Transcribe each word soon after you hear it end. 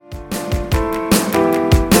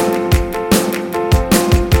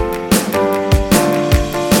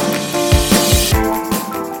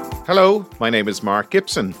Hello, my name is Mark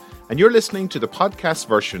Gibson, and you're listening to the podcast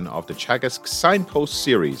version of the Teagasc Signpost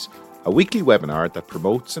series, a weekly webinar that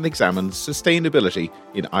promotes and examines sustainability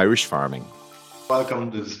in Irish farming. Welcome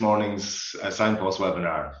to this morning's Signpost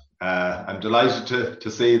webinar. I'm delighted to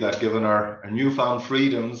see that given our newfound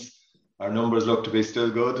freedoms, our numbers look to be still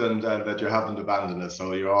good and that you haven't abandoned us,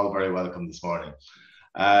 so you're all very welcome this morning.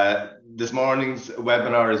 This morning's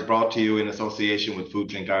webinar is brought to you in association with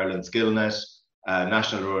Foodlink Ireland Skillnet,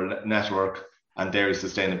 National Rural Network and Dairy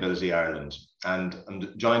Sustainability Ireland. And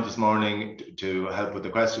I'm joined this morning to help with the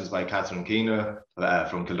questions by Catherine Keena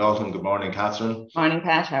from Kildalton. Good morning, Catherine. Morning,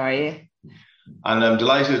 Pat. How are you? And I'm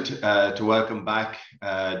delighted to welcome back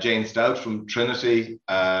Jane Stout from Trinity.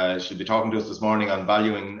 She'll be talking to us this morning on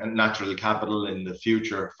valuing natural capital in the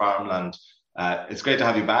future farmland. It's great to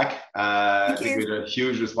have you back. I think we had a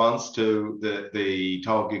huge response to the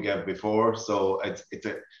talk you gave before, so it's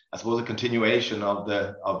I suppose a continuation of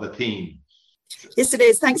the theme. Yes, it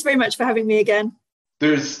is. Thanks very much for having me again.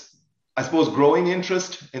 There's, I suppose, growing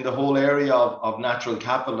interest in the whole area of natural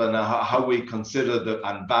capital and how we consider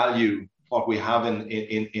and value what we have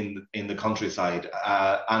in the countryside.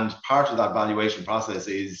 And part of that valuation process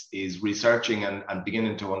is researching and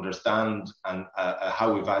beginning to understand and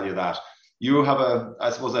how we value that. You have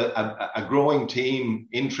a growing team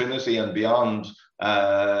in Trinity and beyond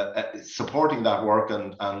supporting that work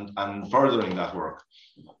and furthering that work.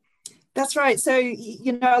 That's right. So,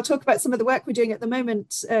 I'll talk about some of the work we're doing at the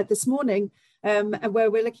moment this morning, where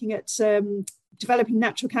we're looking at developing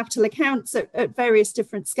natural capital accounts at various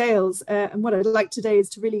different scales. And what I'd like today is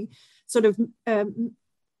to really sort of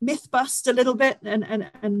myth bust a little bit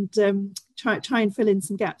and try and fill in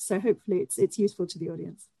some gaps. So hopefully it's useful to the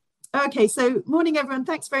audience. Okay, so morning everyone.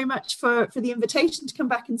 Thanks very much for the invitation to come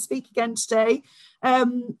back and speak again today. I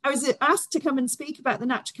was asked to come and speak about the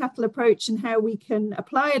natural capital approach and how we can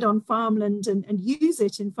apply it on farmland and use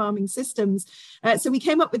it in farming systems. So we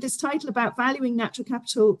came up with this title about valuing natural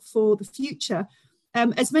capital for the future.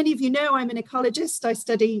 As many of you know, I'm an ecologist. I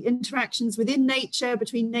study interactions within nature,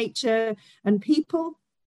 between nature and people.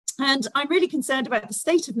 And I'm really concerned about the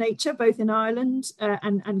state of nature, both in Ireland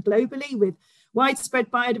and globally, with widespread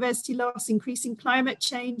biodiversity loss, increasing climate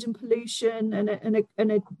change and pollution, and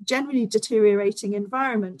a generally deteriorating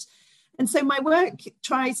environment. And so my work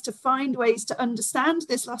tries to find ways to understand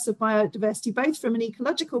this loss of biodiversity, both from an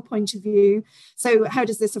ecological point of view. So how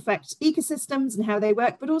does this affect ecosystems and how they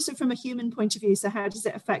work, but also from a human point of view. So how does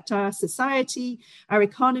it affect our society, our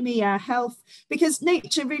economy, our health? Because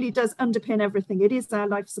nature really does underpin everything. It is our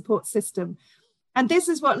life support system. And this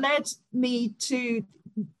is what led me to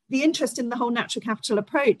the interest in the whole natural capital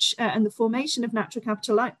approach and the formation of Natural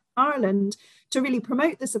Capital Ireland to really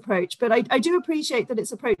promote this approach. But I do appreciate that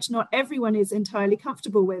it's an approach not everyone is entirely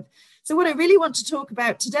comfortable with. So what I really want to talk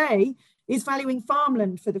about today is valuing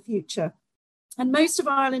farmland for the future. And most of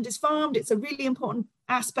Ireland is farmed. It's a really important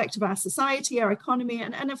aspect of our society, our economy,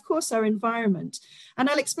 and of course our environment. And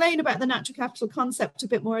I'll explain about the natural capital concept a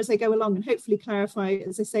bit more as I go along and hopefully clarify,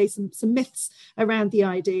 as I say, some myths around the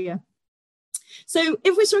idea. So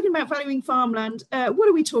if we're talking about valuing farmland, what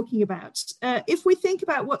are we talking about? If we think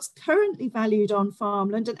about what's currently valued on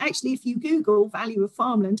farmland, and actually if you Google value of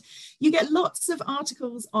farmland, you get lots of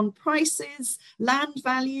articles on prices, land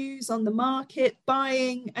values on the market,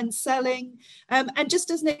 buying and selling. And just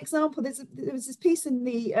as an example, there was this piece in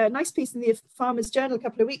the nice piece in the Farmers Journal a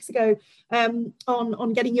couple of weeks ago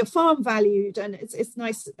on getting your farm valued. And it's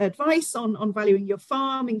nice advice on valuing your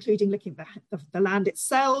farm, including looking at the land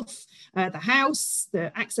itself, the house,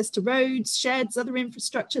 the access to roads, sheds, other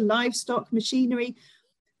infrastructure, livestock, machinery.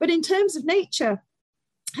 But in terms of nature,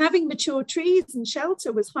 having mature trees and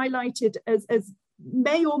shelter was highlighted as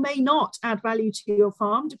may or may not add value to your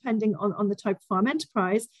farm, depending on the type of farm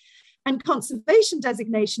enterprise. And conservation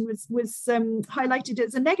designation was highlighted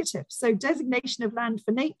as a negative. So designation of land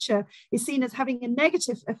for nature is seen as having a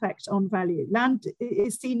negative effect on value. Land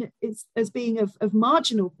is seen as being of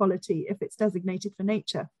marginal quality if it's designated for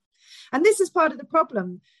nature. And this is part of the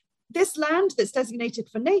problem. This land that's designated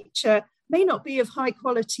for nature may not be of high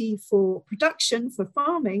quality for production, for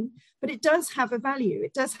farming, but it does have a value.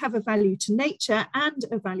 It does have a value to nature and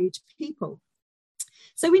a value to people.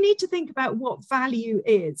 So we need to think about what value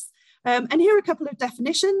is. And here are a couple of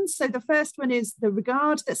definitions. So the first one is the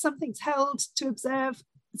regard that something's held to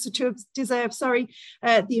deserve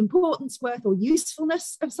the importance, worth, or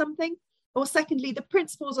usefulness of something. Or secondly, the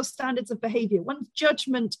principles or standards of behavior, one's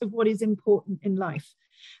judgment of what is important in life.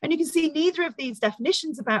 And you can see neither of these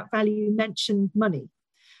definitions about value mention money.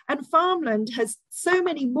 And farmland has so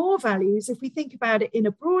many more values if we think about it in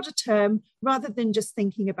a broader term, rather than just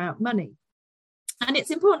thinking about money. And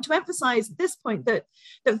it's important to emphasize at this point that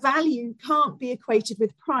value can't be equated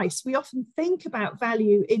with price. We often think about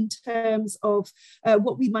value in terms of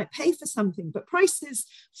what we might pay for something, but prices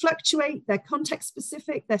fluctuate, they're context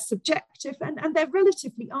specific, they're subjective, and they're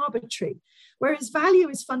relatively arbitrary. Whereas value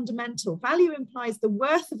is fundamental. Value implies the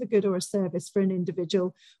worth of a good or a service for an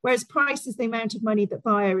individual, whereas price is the amount of money that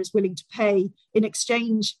buyer is willing to pay in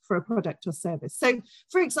exchange for a product or service. So,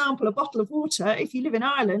 for example, a bottle of water, if you live in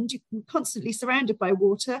Ireland, you're constantly surrounded by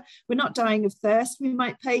water. We're not dying of thirst. We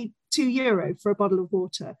might pay €2 for a bottle of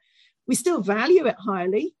water. We still value it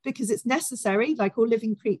highly because it's necessary. Like all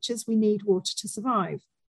living creatures, we need water to survive.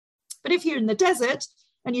 But if you're in the desert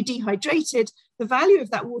and you're dehydrated, the value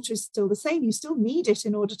of that water is still the same. You still need it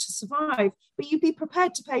in order to survive, but you'd be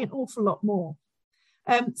prepared to pay an awful lot more.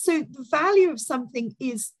 So the value of something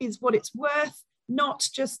is what it's worth, not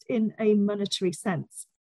just in a monetary sense.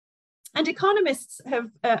 And economists have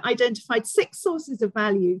identified 6 sources of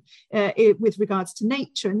value with regards to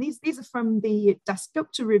nature. And these are from the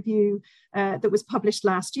Dasgupta review that was published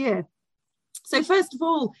last year. So first of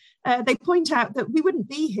all, they point out that we wouldn't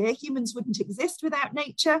be here, humans wouldn't exist without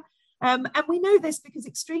nature. And we know this because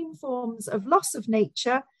extreme forms of loss of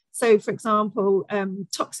nature, so for example,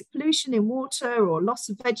 toxic pollution in water or loss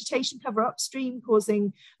of vegetation cover upstream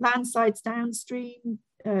causing landslides downstream,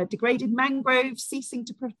 degraded mangroves ceasing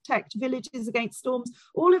to protect villages against storms,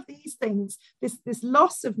 all of these things, this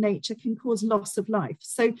loss of nature can cause loss of life.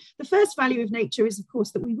 So the first value of nature is, of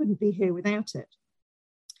course, that we wouldn't be here without it.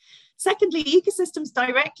 Secondly, ecosystems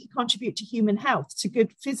directly contribute to human health, to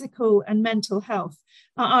good physical and mental health.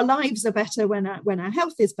 Our lives are better when our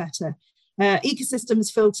health is better.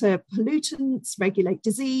 Ecosystems filter pollutants, regulate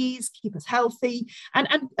disease, keep us healthy, and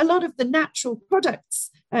a lot of the natural products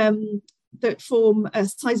that form a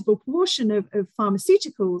sizable proportion of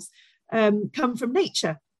pharmaceuticals come from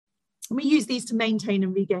nature. And we use these to maintain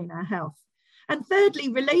and regain our health. And thirdly,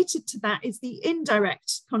 related to that is the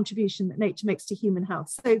indirect contribution that nature makes to human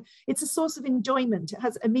health. So it's a source of enjoyment, it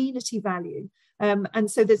has amenity value, and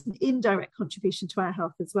so there's an indirect contribution to our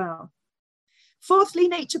health as well. Fourthly,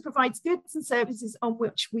 nature provides goods and services on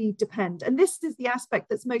which we depend. And this is the aspect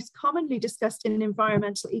that's most commonly discussed in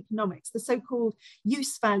environmental economics, the so-called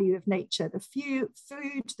use value of nature, the food,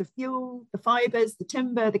 the fuel, the fibers, the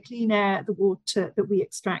timber, the clean air, the water that we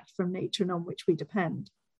extract from nature and on which we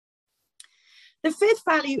depend. The fifth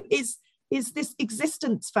value is this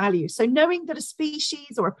existence value. So knowing that a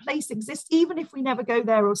species or a place exists, even if we never go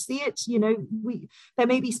there or see it, there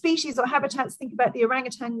may be species or habitats, think about the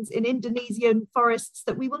orangutans in Indonesian forests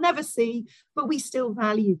that we will never see, but we still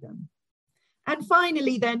value them. And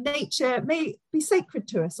finally, their nature may be sacred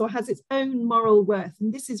to us or has its own moral worth.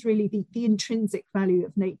 And this is really the intrinsic value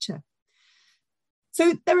of nature.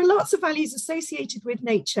 So there are lots of values associated with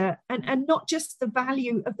nature and not just the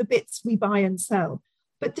value of the bits we buy and sell.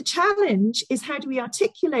 But the challenge is, how do we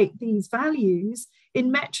articulate these values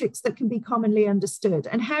in metrics that can be commonly understood?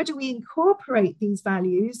 And how do we incorporate these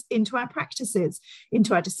values into our practices,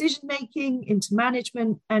 into our decision-making, into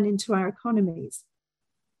management, and into our economies?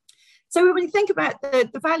 So when we think about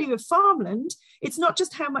the value of farmland, it's not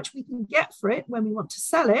just how much we can get for it when we want to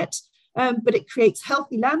sell it, but it creates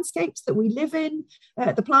healthy landscapes that we live in.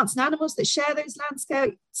 The plants and animals that share those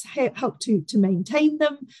landscapes help to maintain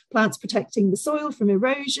them, plants protecting the soil from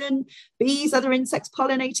erosion, bees, other insects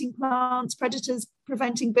pollinating plants, predators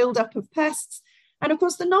preventing buildup of pests. And of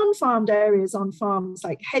course, the non-farmed areas on farms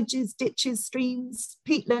like hedges, ditches, streams,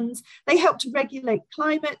 peatlands, they help to regulate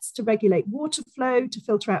climates, to regulate water flow, to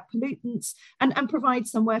filter out pollutants, and provide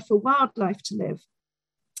somewhere for wildlife to live.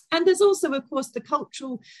 And there's also, of course, the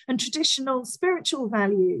cultural and traditional spiritual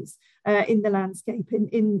values in the landscape,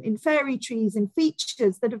 in fairy trees and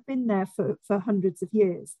features that have been there for hundreds of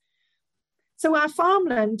years. So our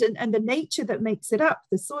farmland and the nature that makes it up,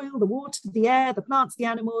 the soil, the water, the air, the plants, the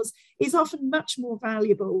animals, is often much more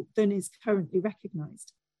valuable than is currently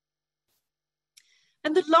recognised.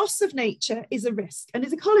 And the loss of nature is a risk. And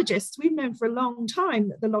as ecologists, we've known for a long time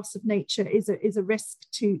that the loss of nature is a risk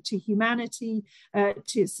to humanity,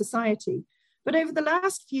 to society. But over the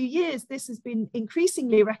last few years, this has been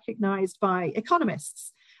increasingly recognised by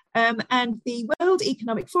economists. And the World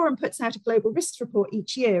Economic Forum puts out a global risks report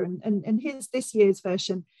each year, and here's this year's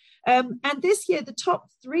version. And this year, the top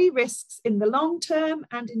 3 risks in the long term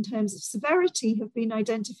and in terms of severity have been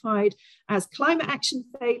identified as climate action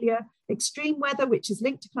failure, extreme weather, which is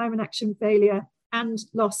linked to climate action failure, and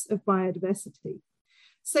loss of biodiversity.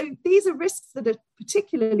 So these are risks that are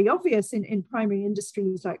particularly obvious in primary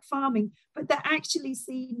industries like farming, but they're actually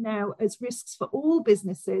seen now as risks for all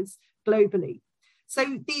businesses globally.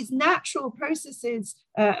 So these natural processes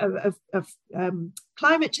of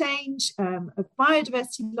climate change, of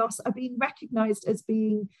biodiversity loss are being recognised as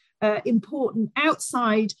being important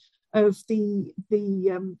outside of the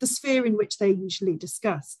sphere in which they're usually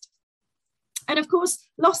discussed. And of course,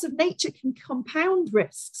 loss of nature can compound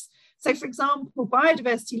risks. So for example,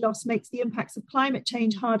 biodiversity loss makes the impacts of climate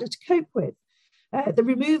change harder to cope with. The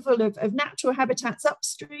removal of natural habitats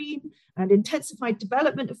upstream and intensified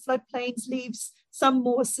development of floodplains leaves some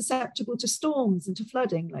more susceptible to storms and to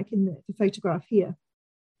flooding, like in the photograph here.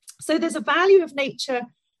 So there's a value of nature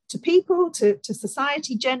to people, to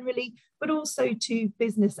society generally, but also to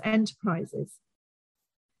business enterprises.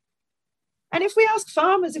 And if we ask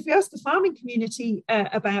farmers, if we ask the farming community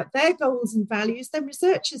about their goals and values, then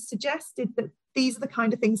researchers suggested that these are the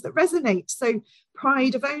kind of things that resonate. So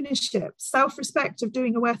pride of ownership, self-respect of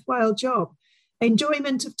doing a worthwhile job,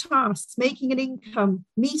 enjoyment of tasks, making an income,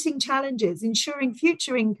 meeting challenges, ensuring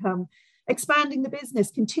future income, expanding the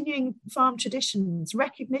business, continuing farm traditions,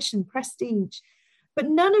 recognition, prestige. But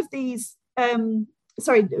none of these,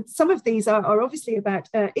 some of these are obviously about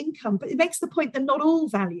income, but it makes the point that not all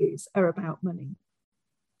values are about money.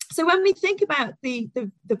 So when we think about the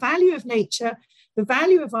value of nature, the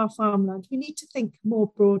value of our farmland, we need to think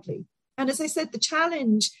more broadly. And as I said, the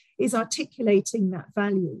challenge is articulating that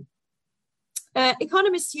value.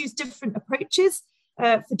 Economists use different approaches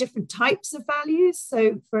for different types of values.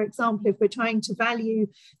 So for example, if we're trying to value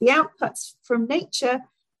the outputs from nature,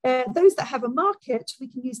 those that have a market, we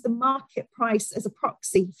can use the market price as a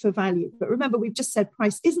proxy for value. But remember, we've just said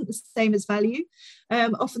price isn't the same as value.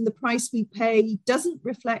 Often the price we pay doesn't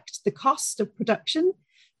reflect the cost of production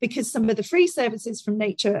because some of the free services from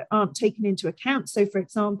nature aren't taken into account. So for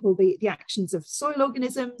example, the actions of soil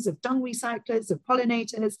organisms, of dung recyclers, of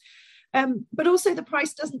pollinators, but also the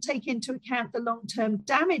price doesn't take into account the long-term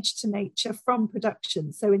damage to nature from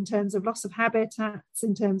production. So in terms of loss of habitats,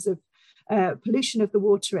 in terms of pollution of the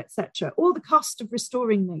water, etc., or the cost of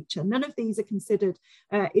restoring nature. None of these are considered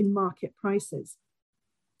in market prices.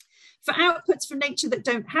 For outputs from nature that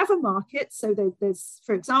don't have a market, so there's,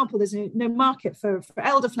 for example, there's no market for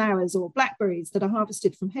elderflowers or blackberries that are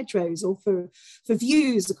harvested from hedgerows, or for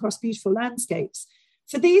views across beautiful landscapes.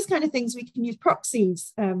 For these kind of things, we can use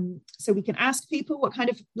proxies. So we can ask people what kind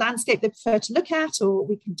of landscape they prefer to look at, or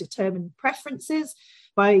we can determine preferences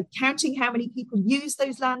by counting how many people use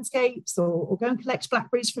those landscapes, or go and collect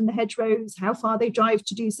blackberries from the hedgerows, how far they drive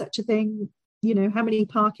to do such a thing, you know, how many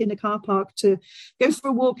park in a car park to go for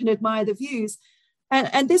a walk and admire the views.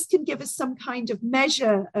 And this can give us some kind of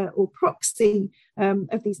measure or proxy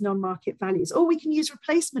of these non-market values. Or we can use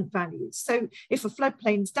replacement values. So if a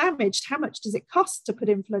floodplain is damaged, how much does it cost to put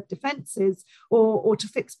in flood defences or to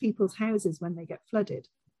fix people's houses when they get flooded?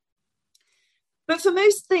 But for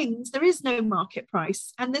most things, there is no market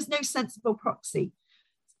price and there's no sensible proxy.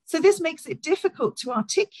 So this makes it difficult to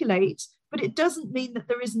articulate, but it doesn't mean that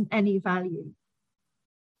there isn't any value.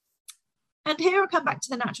 And here I'll come back to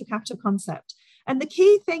the natural capital concept. And the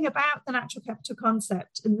key thing about the natural capital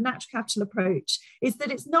concept and the natural capital approach is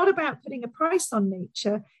that it's not about putting a price on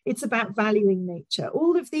nature, it's about valuing nature.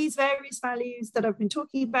 All of these various values that I've been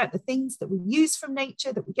talking about, the things that we use from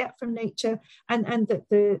nature, that we get from nature, and that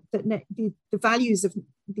the values of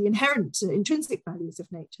the inherent, intrinsic values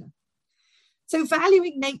of nature. So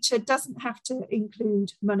valuing nature doesn't have to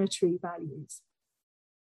include monetary values.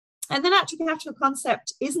 And the natural capital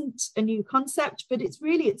concept isn't a new concept, but it's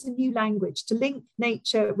a new language to link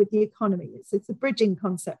nature with the economy. It's a bridging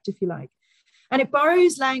concept, if you like. And it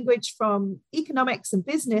borrows language from economics and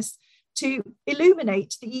business to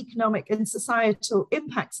illuminate the economic and societal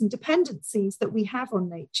impacts and dependencies that we have on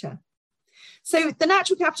nature. So the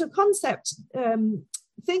natural capital concept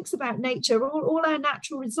thinks about nature, all our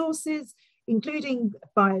natural resources, including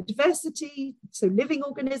biodiversity, so living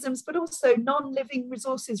organisms, but also non-living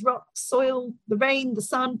resources, rocks, soil, the rain, the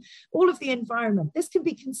sun, all of the environment. This can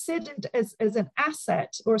be considered as an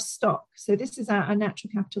asset or a stock. So this is our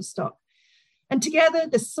natural capital stock. And together,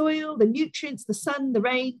 the soil, the nutrients, the sun, the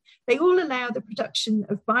rain, they all allow the production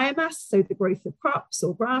of biomass, so the growth of crops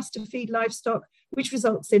or grass to feed livestock, which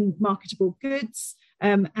results in marketable goods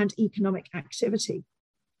and economic activity.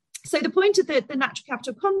 So the point of the natural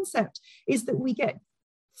capital concept is that we get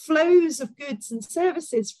flows of goods and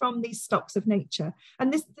services from these stocks of nature.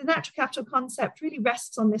 And the natural capital concept really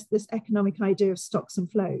rests on this economic idea of stocks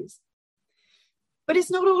and flows. But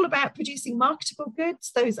it's not all about producing marketable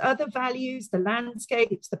goods. Those other values, the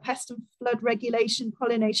landscapes, the pest and flood regulation,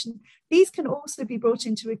 pollination, these can also be brought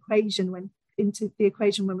into the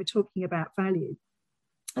equation when we're talking about value.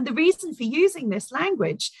 And the reason for using this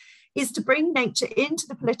language is to bring nature into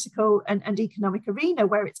the political and economic arena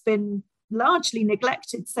where it's been largely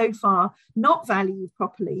neglected so far, not valued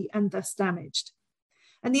properly, and thus damaged.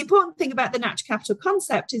 And the important thing about the natural capital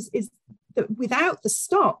concept is that without the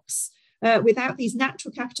stocks, without these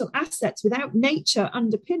natural capital assets, without nature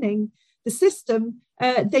underpinning the system,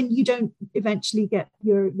 then you don't eventually get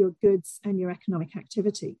your goods and your economic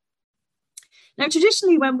activity. Now,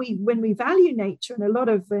 traditionally, when we value nature in a lot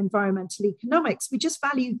of environmental economics, we just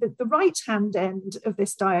value the right-hand end of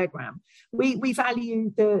this diagram. We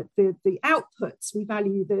value the outputs, we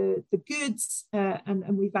value the goods,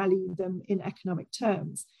 and we value them in economic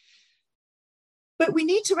terms. But we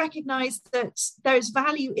need to recognize that there is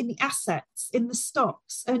value in the assets, in the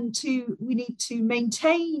stocks, and we need to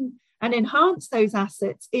maintain and enhance those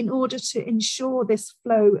assets in order to ensure this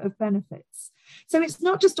flow of benefits. So it's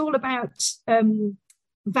not just all about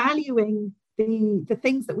valuing the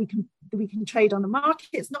things that we can trade on the market.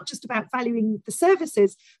 It's not just about valuing the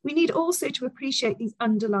services. We need also to appreciate these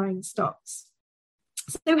underlying stocks.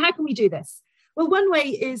 So how can we do this? Well, one way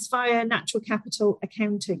is via natural capital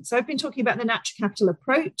accounting. So I've been talking about the natural capital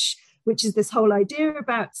approach, which is this whole idea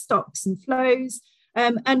about stocks and flows.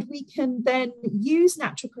 And we can then use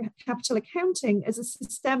natural capital accounting as a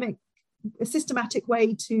systematic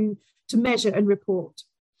way to measure and report.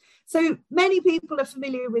 So many people are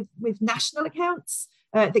familiar with national accounts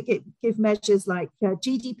that give measures like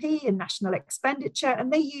GDP and national expenditure,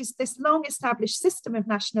 and they use this long established system of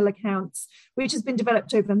national accounts, which has been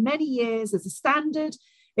developed over many years as a standard.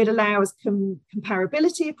 It allows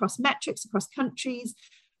comparability across metrics, across countries.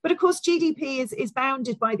 But of course, GDP is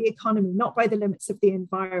bounded by the economy, not by the limits of the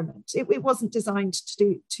environment. It wasn't designed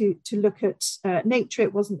to look at nature.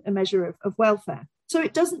 It wasn't a measure of welfare. So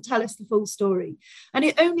it doesn't tell us the full story. And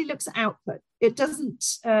it only looks at output. It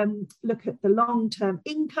doesn't look at the long-term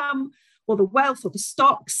income or the wealth or the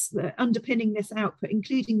stocks underpinning this output,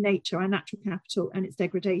 including nature, our natural capital, and its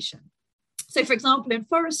degradation. So, for example, in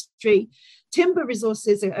forestry, timber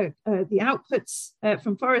resources, the outputs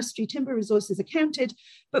from forestry, timber resources are counted,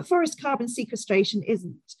 but forest carbon sequestration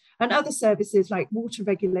isn't. And other services like water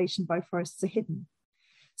regulation by forests are hidden.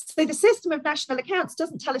 So the system of national accounts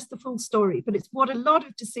doesn't tell us the full story, but it's what a lot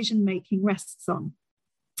of decision-making rests on.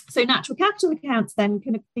 So natural capital accounts then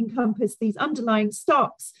can encompass these underlying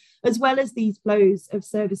stocks, as well as these flows of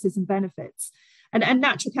services and benefits. And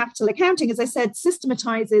natural capital accounting, as I said,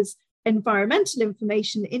 systematizes environmental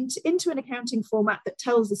information into an accounting format that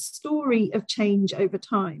tells a story of change over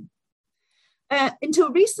time.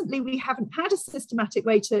 Until recently, we haven't had a systematic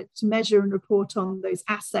way to measure and report on those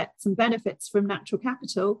assets and benefits from natural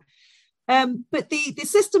capital. But the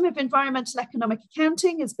system of environmental economic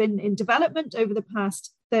accounting has been in development over the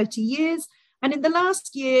past 30 years. And in the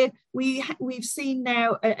last year, we've seen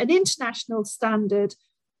now an international standard,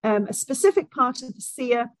 a specific part of the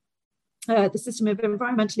SEEA, the system of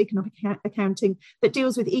environmental economic accounting, that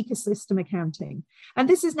deals with ecosystem accounting. And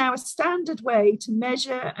this is now a standard way to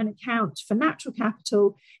measure and account for natural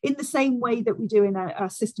capital in the same way that we do in our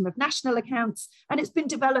system of national accounts. And it's been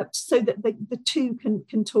developed so that the two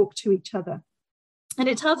can talk to each other. And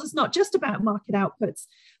it tells us not just about market outputs,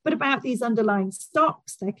 but about these underlying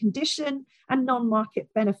stocks, their condition, and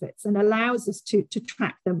non-market benefits, and allows us to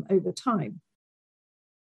track them over time.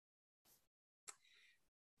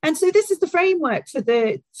 And so this is the framework for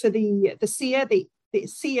the SEEA, the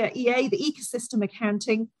SEEA EA, the ecosystem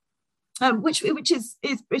accounting, which is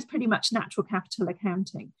pretty much natural capital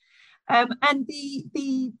accounting. And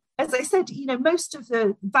as I said, most of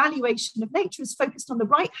the valuation of nature is focused on the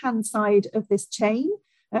right-hand side of this chain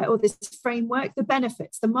or this framework, the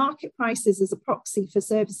benefits, the market prices as a proxy for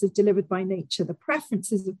services delivered by nature, the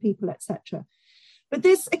preferences of people, etc. But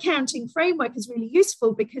this accounting framework is really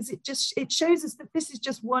useful because it shows us that this is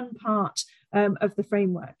just one part of the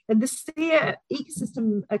framework. And the SEEA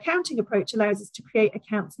ecosystem accounting approach allows us to create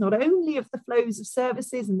accounts not only of the flows of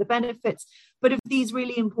services and the benefits, but of these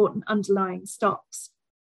really important underlying stocks.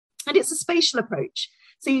 And it's a spatial approach.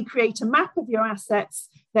 So you create a map of your assets,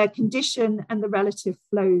 their condition, and the relative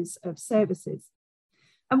flows of services.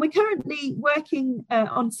 And we're currently working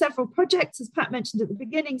on several projects, as Pat mentioned at the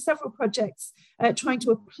beginning, several projects trying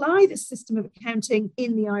to apply this system of accounting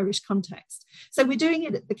in the Irish context. So we're doing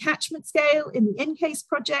it at the catchment scale in the InCase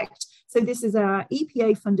project. So this is our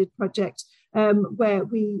EPA-funded project where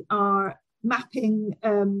we are mapping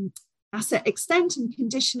asset extent and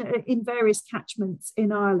condition in various catchments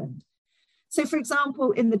in Ireland. So, for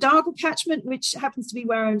example, in the Dargle catchment, which happens to be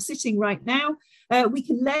where I'm sitting right now, we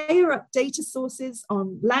can layer up data sources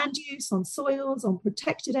on land use, on soils, on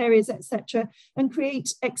protected areas, etc., and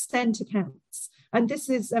create extent accounts. And this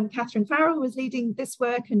is Catherine Farrell was leading this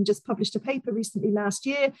work and just published a paper recently last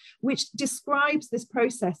year, which describes this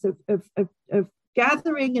process of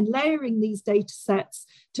gathering and layering these data sets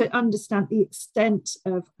to understand the extent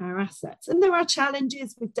of our assets. And there are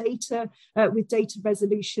challenges with data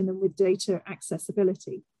resolution and with data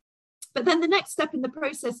accessibility. But then the next step in the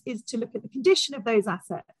process is to look at the condition of those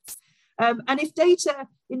assets. And if data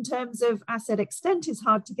in terms of asset extent is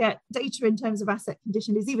hard to get, data in terms of asset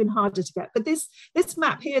condition is even harder to get. But this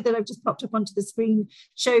map here that I've just popped up onto the screen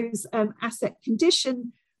shows asset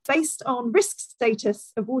condition based on risk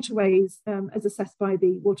status of waterways as assessed by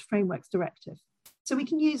the Water Frameworks Directive. So we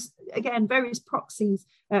can use, again, various proxies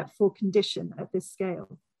for condition at this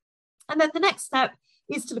scale. And then the next step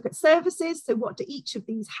is to look at services. So what do each of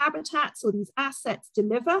these habitats or these assets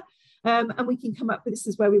deliver? And we can come up with, this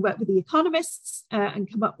is where we work with the economists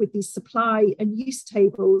and come up with these supply and use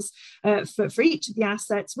tables for each of the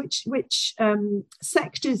assets, which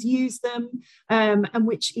sectors use them and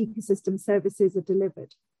which ecosystem services are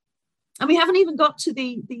delivered. And we haven't even got to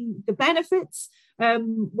the benefits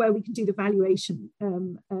where we can do the valuation.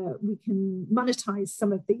 We can monetize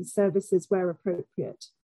some of these services where appropriate.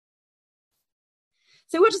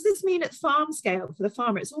 So what does this mean at farm scale for the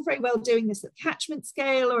farmer? It's all very well doing this at catchment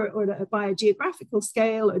scale or at a biogeographical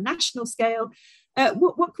scale or national scale.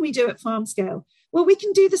 What can we do at farm scale? Well, we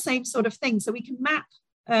can do the same sort of thing. So we can map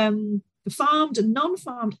the farmed and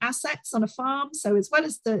non-farmed assets on a farm. So as well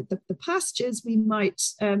as the pastures, we might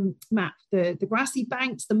map the grassy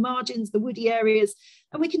banks, the margins, the woody areas,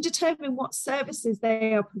 and we can determine what services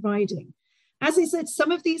they are providing. As I said,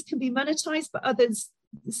 some of these can be monetized, but others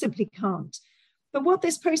simply can't. But what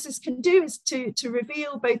this process can do is to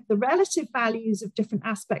reveal both the relative values of different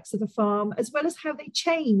aspects of the farm, as well as how they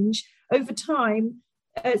change over time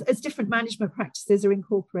as different management practices are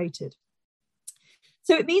incorporated.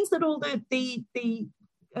 So it means that all the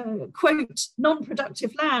quote,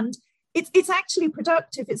 non-productive land, it's actually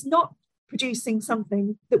productive. It's not producing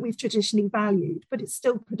something that we've traditionally valued, but it's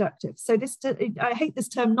still productive. So I hate this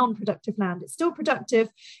term non-productive land. It's still productive.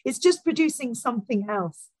 It's just producing something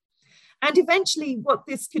else. And eventually what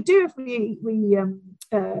this could do, if we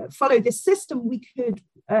follow this system, we could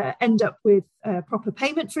end up with proper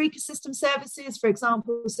payment for ecosystem services, for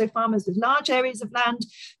example. So farmers with large areas of land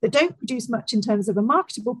that don't produce much in terms of a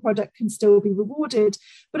marketable product can still be rewarded.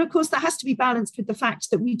 But of course, that has to be balanced with the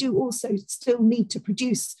fact that we do also still need to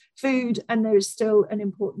produce food, and there is still an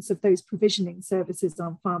importance of those provisioning services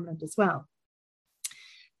on farmland as well.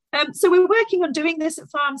 So we're working on doing this at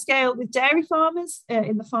farm scale with dairy farmers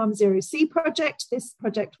in the Farm Zero C project. This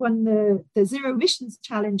project won the Zero Emissions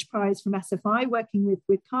Challenge Prize from SFI, working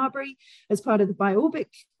with Carberry as part of the Bioorbic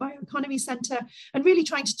Bioeconomy Centre, and really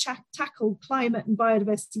trying to tackle climate and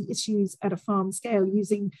biodiversity issues at a farm scale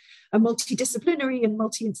using a multidisciplinary and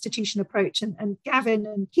multi-institution approach. And Gavin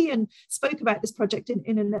and Kian spoke about this project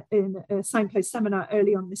in a Signpost seminar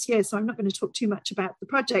early on this year, so I'm not going to talk too much about the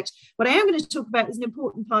project. What I am going to talk about is an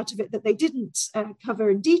important part of it that they didn't cover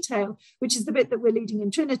in detail, which is the bit that we're leading in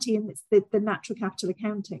Trinity, and it's the natural capital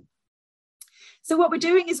accounting. So what we're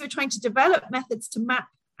doing is we're trying to develop methods to map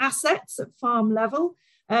assets at farm level.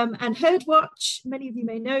 And HerdWatch, many of you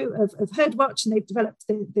may know of HerdWatch, and they've developed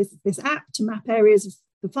this app to map areas of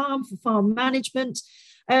the farm for farm management.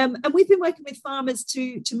 And we've been working with farmers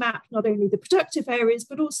to map not only the productive areas,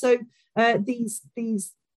 but also these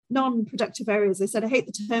non-productive areas. I said I hate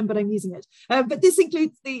the term, but I'm using it. But this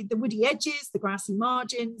includes the woody edges, the grassy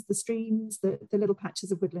margins, the streams, the little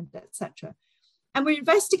patches of woodland, etc. And we're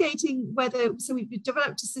investigating whether, so we've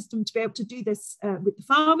developed a system to be able to do this with the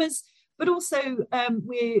farmers, but also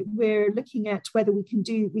we're looking at whether we can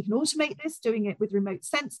automate this, doing it with remote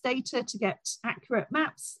sense data to get accurate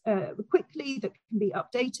maps quickly that can be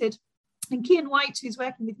updated. And Kian White, who's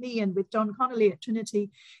working with me and with John Connolly at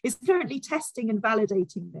Trinity, is currently testing and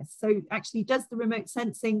validating this. So actually does the remote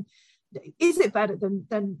sensing, is it better than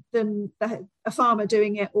a farmer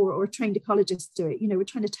doing it or a trained ecologist do it? You know, we're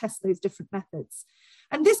trying to test those different methods.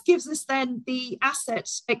 And this gives us then the asset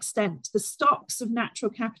extent, the stocks of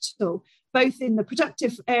natural capital, both in the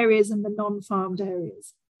productive areas and the non-farmed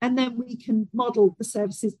areas. And then we can model the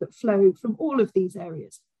services that flow from all of these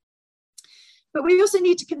areas. But we also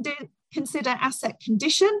need to consider asset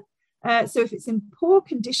condition. So if it's in poor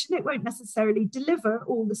condition, it won't necessarily deliver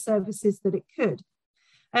all the services that it could.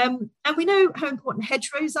 And we know how important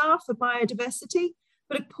hedgerows are for biodiversity,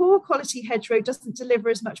 but a poor quality hedgerow doesn't deliver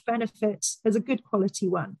as much benefit as a good quality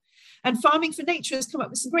one. And Farming for Nature has come up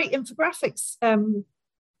with some great infographics,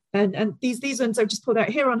 and these ones I've just pulled out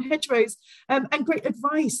here on hedgerows, and great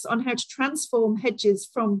advice on how to transform hedges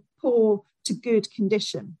from poor to good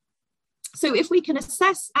condition. So if we can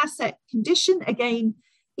assess asset condition, again,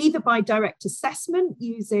 either by direct assessment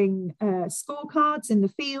using scorecards in the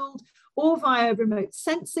field or via remote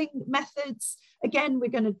sensing methods, again, we're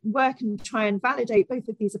going to work and try and validate both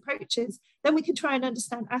of these approaches. Then we can try and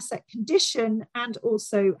understand asset condition and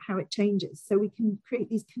also how it changes. So we can create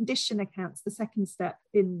these condition accounts, the second step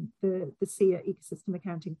in the SEIA ecosystem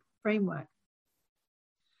accounting framework.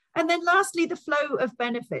 And then lastly, the flow of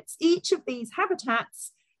benefits. Each of these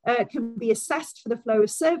habitats can be assessed for the flow of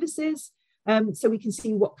services. So we can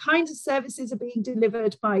see what kinds of services are being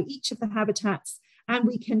delivered by each of the habitats, and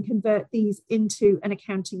we can convert these into an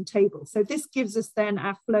accounting table. So this gives us then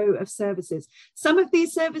our flow of services. Some of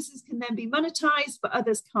these services can then be monetized, but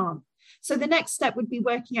others can't. So the next step would be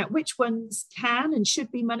working out which ones can and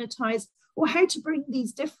should be monetized, or how to bring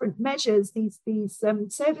these different measures, these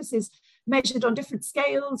services measured on different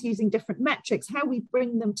scales using different metrics, how we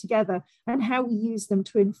bring them together and how we use them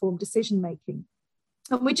to inform decision making.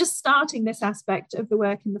 And we're just starting this aspect of the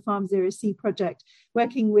work in the Farm Zero C project,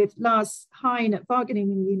 working with Lars Hein at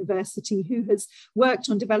Wageningen University, who has worked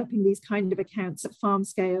on developing these kind of accounts at farm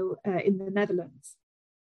scale in the Netherlands.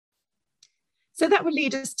 So that would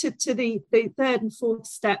lead us to the third and fourth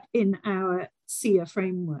step in our SEIA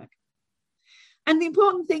framework. And the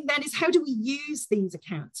important thing then is, how do we use these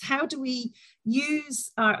accounts? How do we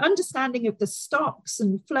use our understanding of the stocks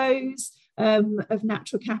and flows of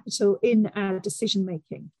natural capital in our decision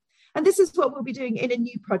making? And this is what we'll be doing in a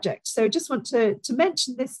new project. So just want to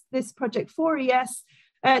mention this project for ES.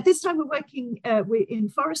 This time we're working in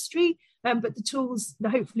forestry, but the tools will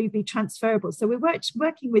hopefully be transferable. So we're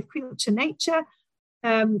working with Culture Nature,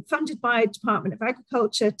 funded by Department of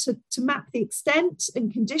Agriculture, to map the extent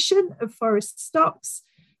and condition of forest stocks,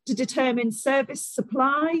 to determine service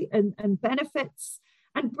supply and benefits,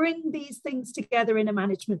 and bring these things together in a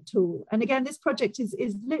management tool. And again, this project is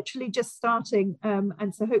literally just starting,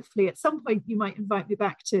 and so hopefully at some point you might invite me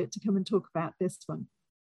back to come and talk about this one.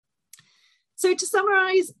 So to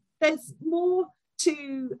summarize, there's more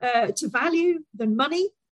to value than money.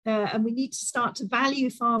 And we need to start to value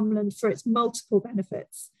farmland for its multiple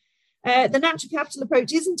benefits. The natural capital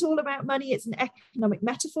approach isn't all about money, it's an economic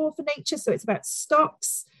metaphor for nature. So it's about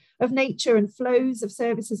stocks of nature and flows of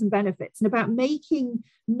services and benefits, and about making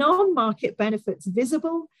non-market benefits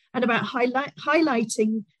visible, and about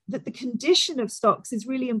highlighting that the condition of stocks is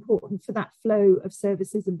really important for that flow of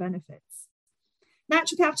services and benefits.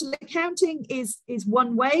 Natural capital accounting is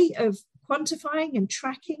one way of quantifying and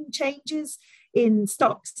tracking changes in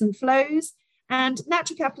stocks and flows, and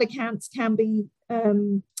natural capital accounts can be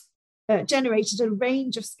generated at a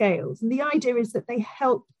range of scales. And the idea is that they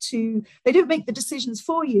don't make the decisions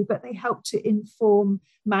for you, but they help to inform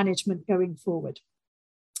management going forward.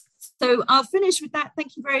 So I'll finish with that.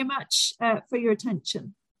 Thank you very much for your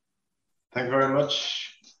attention. Thank you very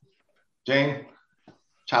much, Jane.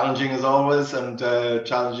 Challenging as always, and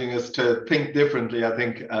challenging us to think differently, I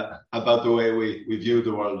think, about the way we view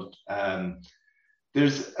the world.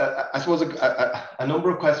 There's, I suppose, a number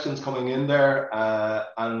of questions coming in there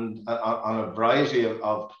and on a variety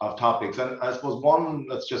of topics. And I suppose one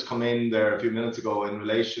that's just come in there a few minutes ago in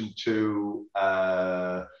relation to,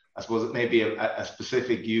 I suppose, it may be a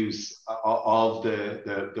specific use of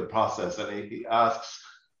the process. And he asks,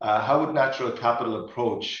 how would natural capital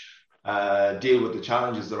approach deal with the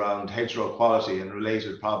challenges around hedgerow quality and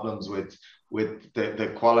related problems with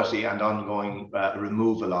the quality and ongoing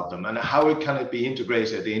removal of them, and how can it be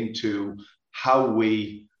integrated into how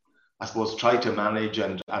we, I suppose, try to manage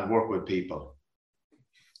and work with people?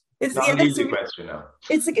 It's not an easy question now.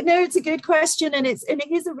 It's a good question, and it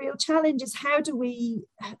is a real challenge. Is how do we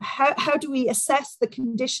assess the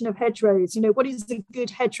condition of hedgerows? You know, what is a good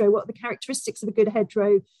hedgerow? What are the characteristics of a good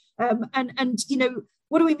hedgerow? And you know,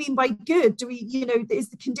 what do we mean by good? Do we, you know, is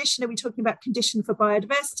the condition, are we talking about condition for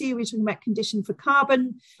biodiversity? Are we talking about condition for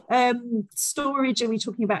carbon storage? Are we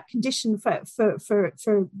talking about condition for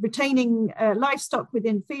retaining livestock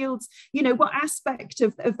within fields? You know, what aspect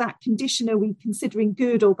of that condition are we considering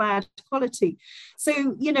good or bad quality?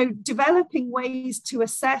 So, you know, developing ways to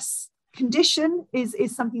assess condition is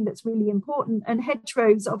something that's really important. And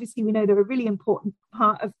hedgerows, obviously, we know they're a really important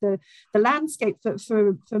part of the landscape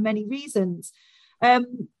for many reasons.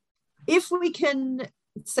 If we can,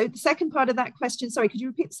 so the second part of that question, sorry, could you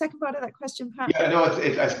repeat the second part of that question, Pat? Yeah, no,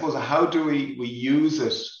 I suppose, how do we use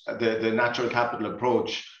it, the natural capital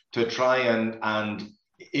approach, to try and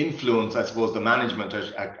influence, I suppose, the management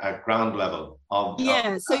at ground level of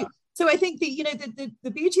So I think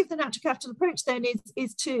the beauty of the natural capital approach then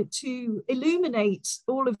is to illuminate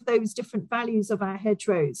all of those different values of our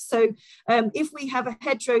hedgerows. So if we have a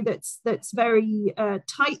hedgerow that's very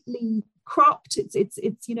tightly cropped, it's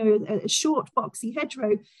a short boxy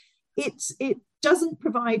hedgerow, it doesn't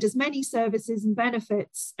provide as many services and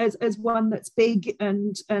benefits as one that's big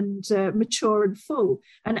and mature and full.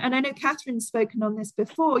 And I know Catherine's spoken on this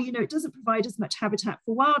before. It doesn't provide as much habitat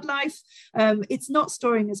for wildlife. It's not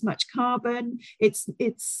storing as much carbon. It's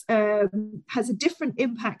has a different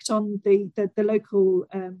impact on the local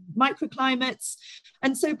microclimates.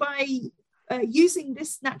 And so by using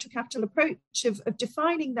this natural capital approach of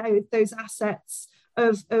defining those assets,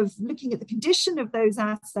 of looking at the condition of those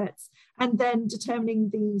assets, and then determining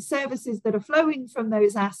the services that are flowing from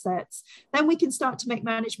those assets, then we can start to make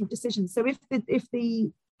management decisions. So if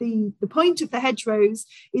the point of the hedgerows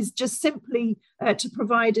is just simply to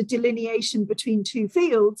provide a delineation between two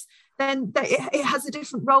fields, then it has a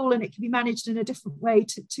different role and it can be managed in a different way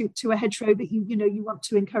to a hedgerow that you want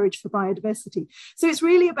to encourage for biodiversity. So it's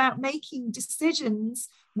really about making decisions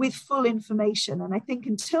with full information. And I think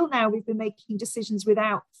until now we've been making decisions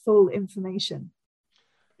without full information.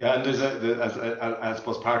 Yeah, and there's I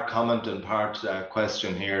suppose part comment and part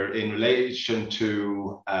question here in relation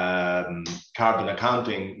to carbon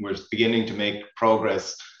accounting. We're beginning to make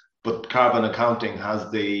progress, but carbon accounting has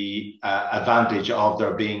the advantage of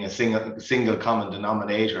there being a single common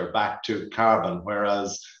denominator back to carbon,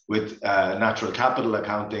 whereas with natural capital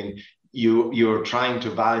accounting, you're trying to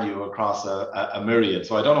value across a myriad.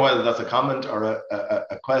 So I don't know whether that's a comment or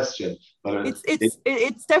a question, but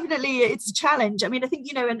it's definitely a challenge. I mean, I think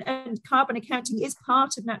and carbon accounting is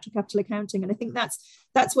part of natural capital accounting, and I think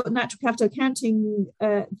that's what natural capital accounting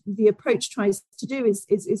the approach tries to do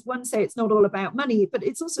is one, say it's not all about money, but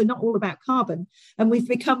it's also not all about carbon, and we've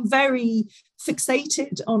become very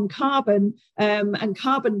fixated on carbon and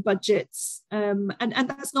carbon budgets, and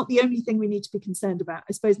that's not the only thing we need to be concerned about.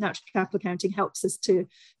 I suppose natural capital accounting helps us to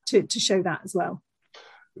show that as well.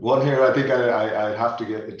 One here, I think I have to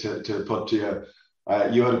get to put to you.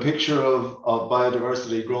 You had a picture of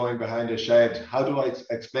biodiversity growing behind a shed. How do I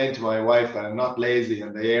explain to my wife that I'm not lazy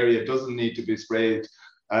and the area doesn't need to be sprayed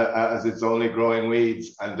as it's only growing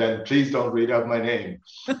weeds? And then please don't read out my name.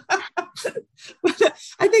 Well,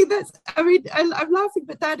 I think I'm laughing,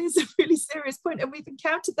 but that is a really serious point, and we've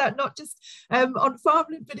encountered that not just on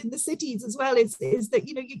farmland but in the cities as well, is that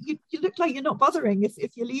you look like you're not bothering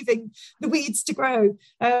if you're leaving the weeds to grow.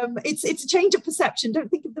 It's a change of perception.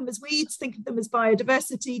 Don't think of them as weeds, think of them as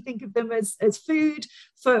biodiversity, think of them as food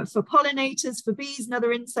for pollinators, for bees and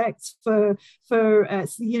other insects, for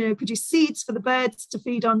produce seeds for the birds to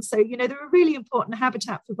feed on. So they're a really important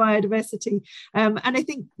habitat for biodiversity, and I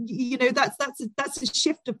think that's a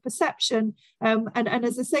shift of perception, and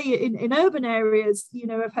as I say, in urban areas,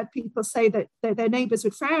 I've had people say that their neighbours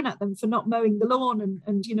would frown at them for not mowing the lawn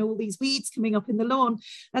and all these weeds coming up in the lawn,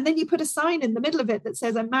 and then you put a sign in the middle of it that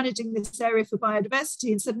says I'm managing this area for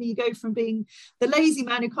biodiversity, and suddenly you go from being the lazy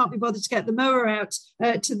man who can't be bothered to get the mower out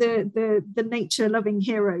to the nature loving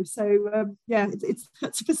hero. So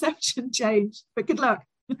that's a perception change, but good luck.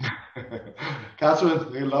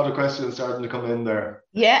 Catherine, a lot of questions starting to come in there.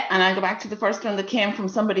 Yeah, and I'll go back to the first one that came from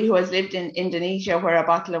somebody who has lived in Indonesia, where a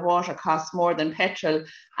bottle of water costs more than petrol,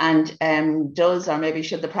 and does, or maybe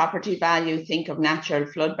should the property value think of natural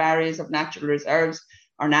flood barriers, of natural reserves,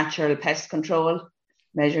 or natural pest control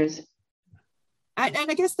measures? And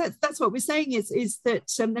I guess that's what we're saying is that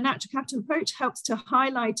the natural capital approach helps to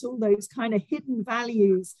highlight all those kind of hidden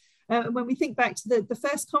values. When we think back to the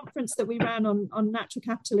first conference that we ran on natural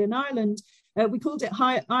capital in Ireland, we called it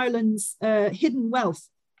Ireland's hidden wealth,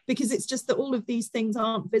 because it's just that all of these things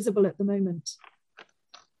aren't visible at the moment.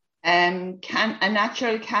 Can a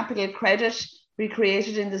natural capital credit be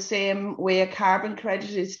created in the same way a carbon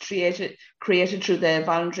credit is created through the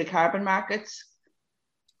voluntary carbon markets?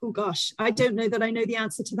 Oh gosh, I don't know that I know the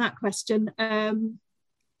answer to that question. I'm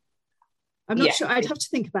not sure. I'd have to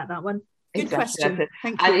think about that one. Good question.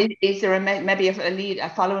 Thank you. And is there a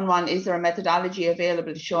following one? Is there a methodology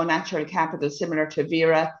available to show natural capital similar to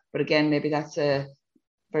Vera? But again, maybe that's a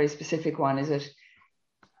very specific one, is it?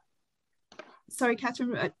 Sorry,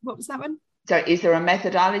 Catherine, what was that one? So is there a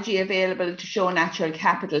methodology available to show natural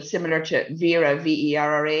capital similar to Vera,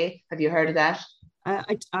 VERRA? Have you heard of that?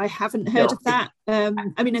 I haven't heard of that.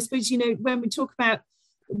 I mean, I suppose, when we talk about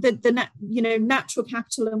the natural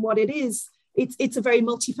capital and what it is, it's a very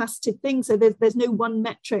multifaceted thing. So there's no one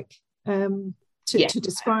metric to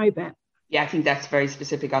describe it. Yeah, I think that's very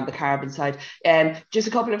specific on the carbon side. Just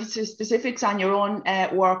a couple of specifics on your own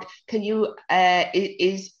work. Can you,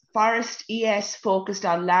 is Forest ES focused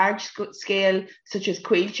on large scale, such as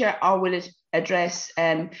Quilcher, or will it address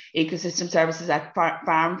ecosystem services at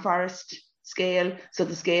farm forest scale? So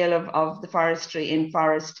the scale of the forestry in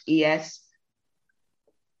Forest ES?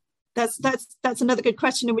 That's another good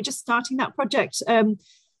question, and we're just starting that project.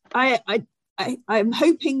 I'm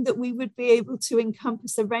hoping that we would be able to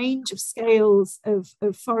encompass a range of scales of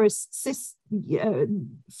forest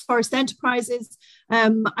enterprises.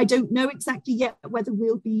 I don't know exactly yet whether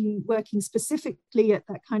we'll be working specifically at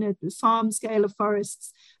that kind of farm scale of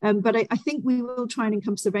forests, but I think we will try and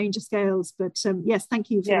encompass a range of scales. But yes,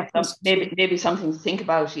 thank you for that question. Maybe something to think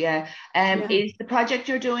about. Is the project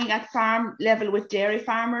you're doing at farm level with dairy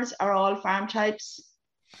farmers, or all farm types?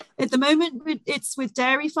 At the moment, it's with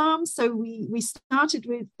dairy farms. So we started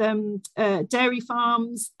with dairy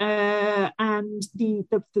farms, and the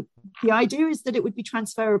idea is that it would be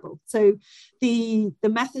transferable. So the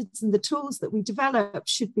methods and the tools that we develop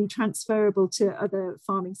should be transferable to other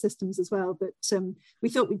farming systems as well. But we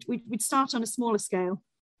thought we'd start on a smaller scale.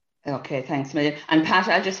 Okay, thanks, Millian. And Pat,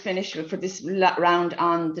 I'll just finish for this round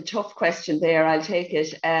on the tough question there. I'll take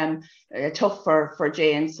it. Tough for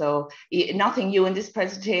Jane. So nothing new in this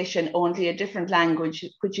presentation, only a different language,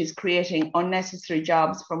 which is creating unnecessary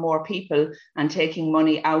jobs for more people and taking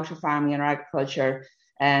money out of farming and agriculture.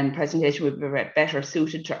 Presentation would be better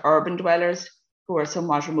suited to urban dwellers who are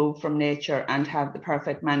somewhat removed from nature and have the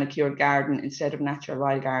perfect manicured garden instead of natural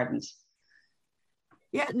wild gardens.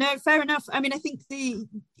 Yeah, no, fair enough. I mean, I think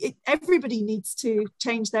everybody needs to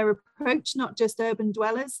change their approach, not just urban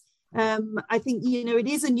dwellers. I think, it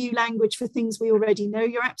is a new language for things we already know.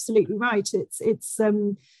 You're absolutely right. It's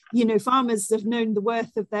farmers have known the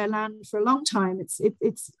worth of their land for a long time.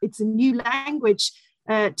 It's a new language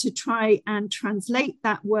to try and translate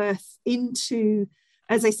that worth into,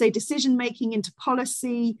 as I say, decision making, into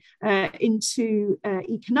policy, into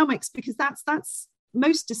economics, because that's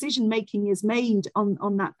most decision making is made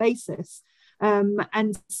on that basis.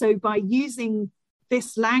 And so by using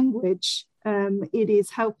this language, it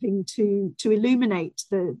is helping to illuminate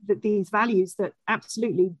these values that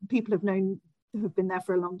absolutely people have known have been there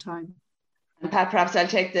for a long time. And Pat, perhaps I'll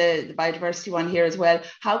take the biodiversity one here as well.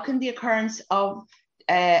 How can the occurrence of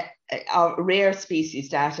rare species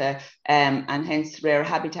data and hence rare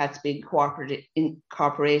habitats being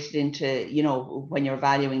incorporated into, when you're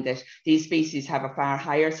valuing that these species have a far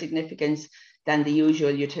higher significance than the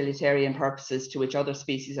usual utilitarian purposes to which other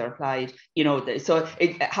species are applied?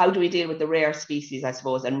 How do we deal with the rare species, I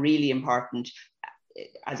suppose, and really important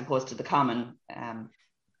as opposed to the common?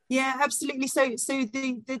 Yeah, absolutely. So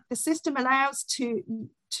the system allows to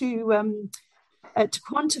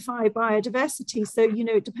quantify biodiversity. So,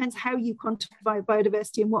 it depends how you quantify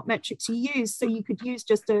biodiversity and what metrics you use. So you could use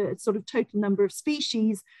just a sort of total number of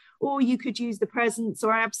species, or you could use the presence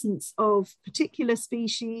or absence of particular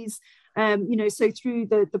species. So through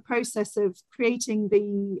the process of creating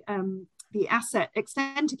the asset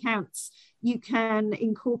extent accounts, you can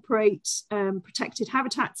incorporate protected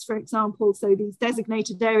habitats, for example. So these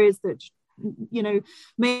designated areas that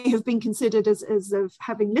may have been considered as of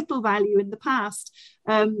having little value in the past,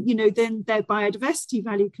 then their biodiversity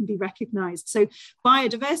value can be recognized. So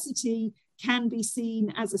biodiversity can be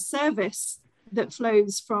seen as a service that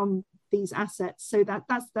flows from these assets. So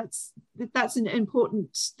that's an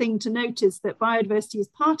important thing to notice, that biodiversity is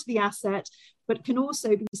part of the asset, but can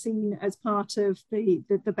also be seen as part of the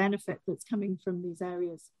benefit that's coming from these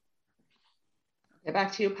areas.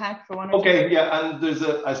 Back to you, Pat, for one. Okay, yeah, and there's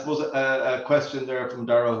a question there from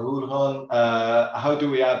Dara Hulhan. How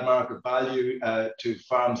do we add market value to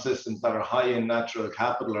farm systems that are high in natural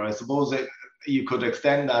capital? Or I suppose you could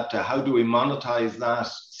extend that to how do we monetize that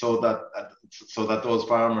so that those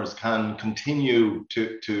farmers can continue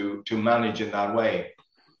to manage in that way?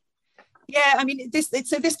 Yeah, I mean, this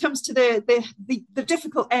comes to the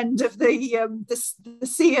difficult end of the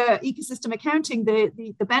SEA ecosystem accounting,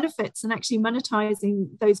 the benefits, and actually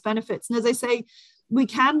monetizing those benefits. And as I say, we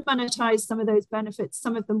can monetize some of those benefits,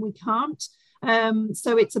 some of them we can't.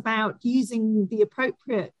 So it's about using the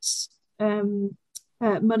appropriate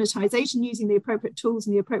monetization, using the appropriate tools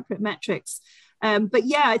and the appropriate metrics. But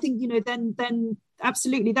yeah, I think then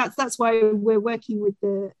absolutely that's why we're working with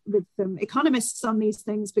economists on these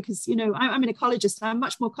things, because I'm an ecologist and I'm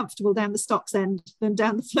much more comfortable down the stocks end than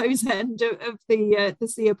down the flows end of the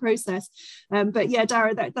SEA process. But yeah,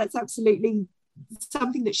 Dara, that's absolutely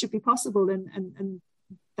something that should be possible, and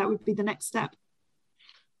that would be the next step.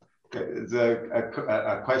 Okay, there's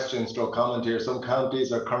a question stroke comment here. Some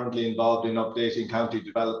counties are currently involved in updating county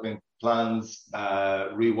development plans.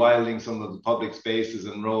 Rewilding some of the public spaces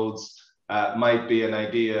and roads might be an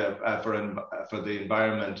idea for the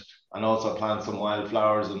environment, and also plant some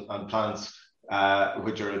wildflowers and plants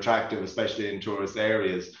which are attractive, especially in tourist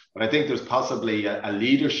areas. But I think there's possibly a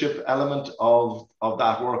leadership element of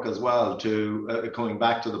that work as well, to coming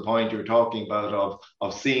back to the point you're talking about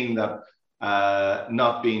of seeing that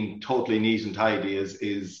not being totally neat and tidy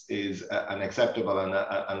is an acceptable and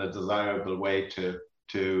a desirable way to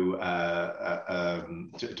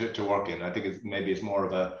work in. I think it's more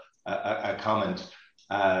of a comment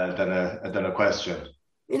than a question.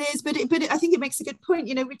 It is, but I think it makes a good point.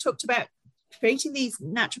 We talked about creating these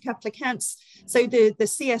natural capital accounts. So the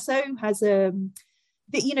CSO has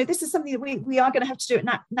this is something that we are going to have to do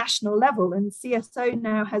at national level, and CSO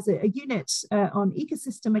now has a unit on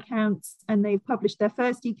ecosystem accounts, and they've published their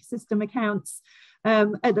first ecosystem accounts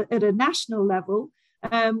at a national level.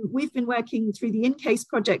 We've been working through the InCase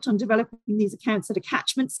project on developing these accounts at a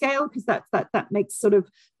catchment scale, because that makes sort of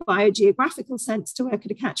biogeographical sense to work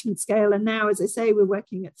at a catchment scale. And now, as I say, we're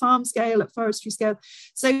working at farm scale, at forestry scale.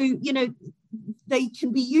 So, they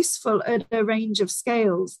can be useful at a range of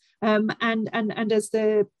scales. And as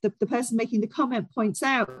the person making the comment points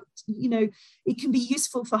out, it can be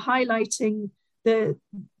useful for highlighting the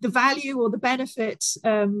value or the benefit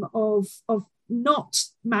of not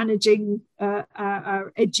managing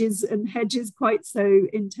our edges and hedges quite so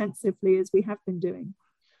intensively as we have been doing.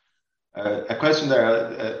 A question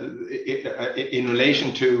there in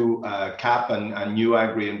relation to CAP and new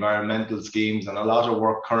agri-environmental schemes, and a lot of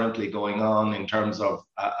work currently going on in terms of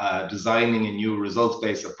designing a new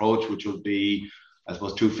results-based approach, which will be, I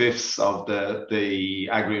suppose, 2/5 of the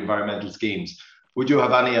agri-environmental schemes. Would you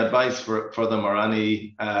have any advice for them, or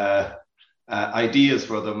any ideas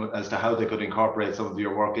for them as to how they could incorporate some of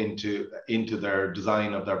your work into their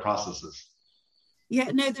design of their processes? Yeah,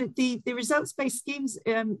 no, the results-based schemes,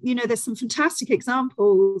 there's some fantastic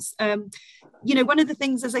examples. One of the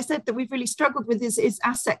things, as I said, that we've really struggled with is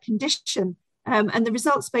asset condition. And the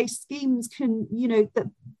results-based schemes can,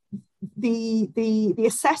 the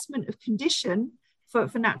assessment of condition for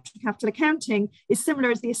natural capital accounting is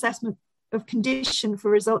similar as the assessment of condition for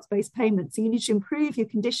results-based payments. So you need to improve your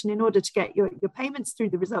condition in order to get your payments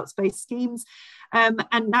through the results-based schemes. And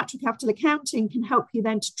natural capital accounting can help you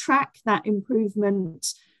then to track that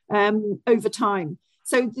improvement over time.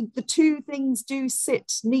 So the two things do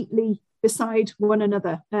sit neatly beside one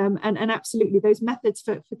another. And absolutely, those methods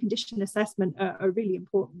for condition assessment are really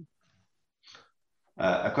important.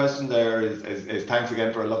 A question there is thanks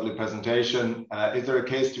again for a lovely presentation. Is there a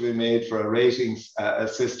case to be made for a ratings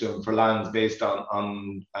system for lands based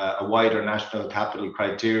on a wider national capital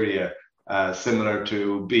criteria, similar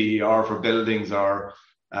to BER for buildings, or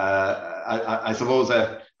I suppose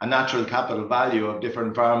a natural capital value of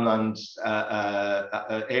different farmland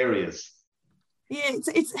areas? Yeah,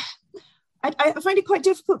 I find it quite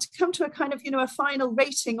difficult to come to a kind of, a final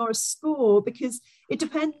rating or a score, because it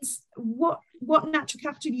depends what natural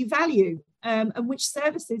capital you value and which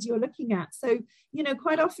services you're looking at. So,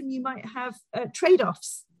 quite often you might have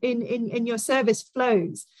trade-offs in your service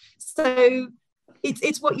flows. So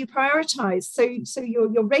it's what you prioritize. So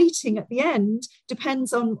your rating at the end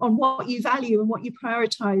depends on what you value and what you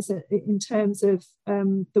prioritize in terms of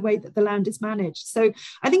the way that the land is managed. So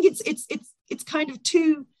I think it's kind of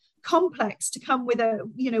too complex to come with a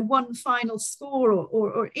one final score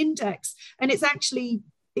or index, and it's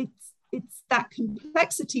that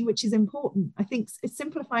complexity which is important. I think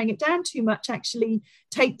simplifying it down too much actually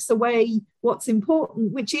takes away what's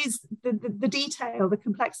important, which is the detail, the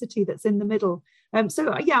complexity that's in the middle.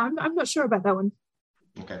 So yeah, I'm not sure about that one.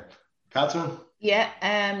 Okay, Catherine?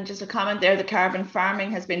 Yeah, just a comment there. The carbon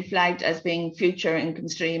farming has been flagged as being future income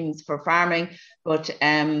streams for farming, but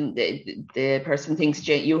the person thinks,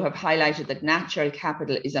 Jay, you have highlighted that natural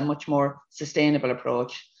capital is a much more sustainable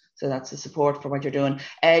approach. So that's the support for what you're doing.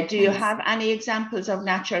 Do you have any examples of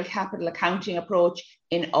natural capital accounting approach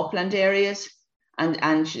in upland areas?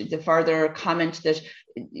 And the further comment that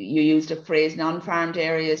you used a phrase non-farmed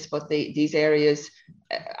areas, but these areas,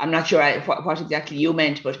 I'm not sure what exactly you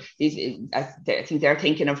meant, but I think they're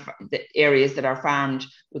thinking of the areas that are farmed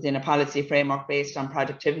within a policy framework based on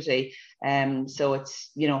productivity. So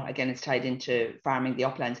it's, again, it's tied into farming the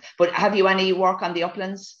uplands. But have you any work on the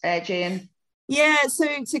uplands, Jane? Yeah, so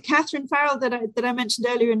Catherine Farrell that I mentioned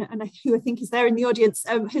earlier, and who I think is there in the audience,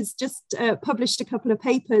 has just published a couple of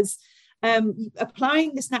papers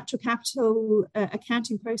applying this natural capital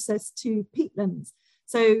accounting process to peatlands.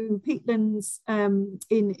 So peatlands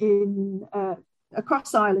in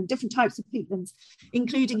across Ireland, different types of peatlands,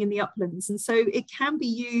 including in the uplands. And so it can be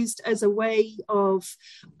used as a way of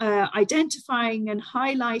identifying and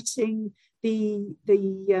highlighting the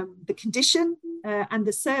condition and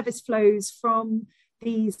the service flows from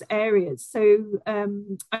these areas. So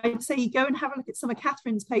I'd say go and have a look at some of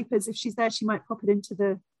Catherine's papers. If she's there, she might pop it into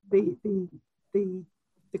the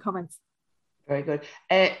comments. Very good.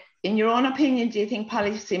 In your own opinion, do you think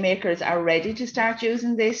policymakers are ready to start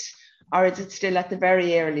using this, or is it still at the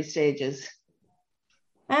very early stages?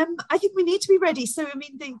 I think we need to be ready. So, I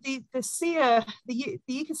mean, the SEA, the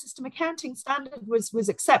Ecosystem Accounting Standard was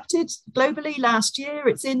accepted globally last year.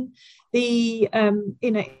 It's in the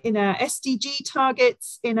in our SDG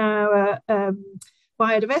targets, in our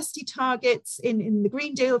biodiversity targets, in the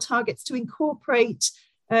Green Deal targets, to incorporate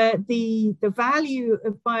the value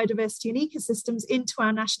of biodiversity and ecosystems into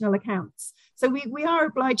our national accounts. So we are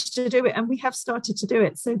obliged to do it, and we have started to do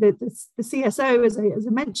it. So the CSO, as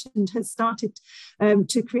I mentioned, has started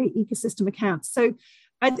to create ecosystem accounts. So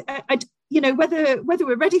I whether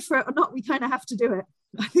we're ready for it or not, we kind of have to do it,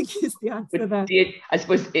 I think, is the answer there. I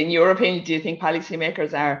suppose, in your opinion, do you think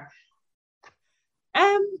policymakers are?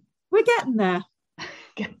 We're getting there.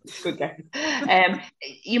 Good guess.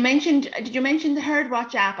 You mentioned, did you mention the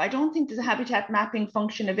HerdWatch app? I don't think there's a habitat mapping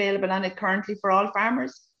function available on it currently for all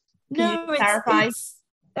farmers. Can you clarify?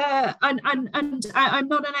 And I'm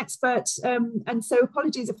not an expert, and so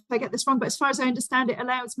apologies if I get this wrong, but as far as I understand, it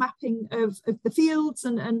allows mapping of the fields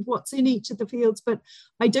and what's in each of the fields, but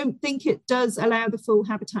I don't think it does allow the full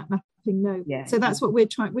habitat mapping, no. Yeah. So that's what we're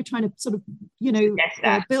trying to sort of,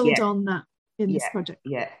 build on that in this project.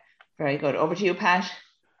 Yeah, very good. Over to you, Pat.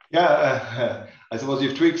 Yeah, I suppose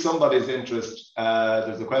you've tweaked somebody's interest.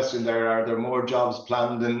 There's a question there: are there more jobs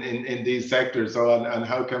planned in these sectors? So, and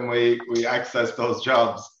how can we access those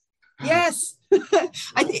jobs? Yes,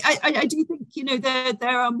 I do think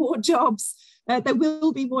there are more jobs. There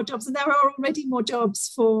will be more jobs, and there are already more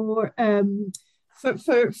jobs for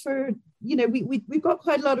we've got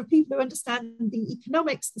quite a lot of people who understand the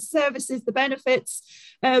economics, the services, the benefits,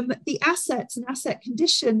 the assets and asset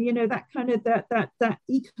condition, that kind of that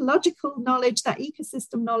ecological knowledge, that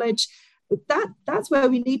ecosystem knowledge. That's where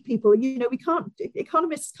we need people.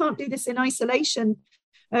 Economists can't do this in isolation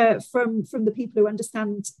from the people who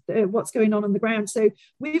understand what's going on the ground. So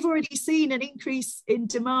we've already seen an increase in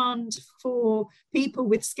demand for people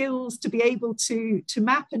with skills to be able to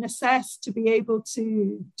map and assess, to be able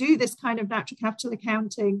to do this kind of natural capital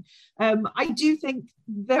accounting. I do think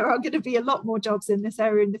there are going to be a lot more jobs in this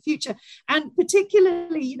area in the future. And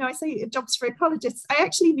particularly, I say jobs for ecologists, I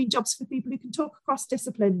actually mean jobs for people who can talk across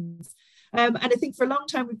disciplines. And I think for a long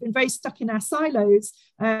time we've been very stuck in our silos,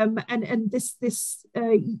 and this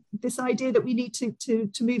idea that we need to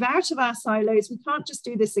move out of our silos. We can't just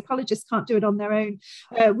do this. Ecologists can't do it on their own.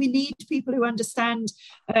 We need people who understand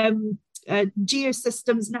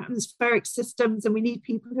geosystems and atmospheric systems, and we need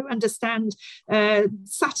people who understand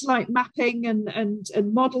satellite mapping and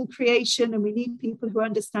model creation, and we need people who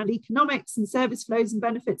understand economics and service flows and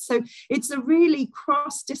benefits. So it's a really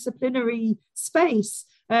cross-disciplinary space.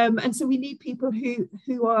 And so we need people who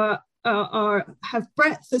have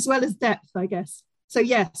breadth as well as depth, I guess. So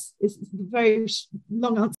yes, it's a very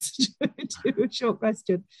long answer to a short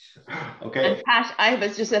question. Okay. And Pat, I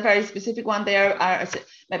have just a very specific one there.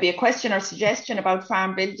 Maybe a question or suggestion about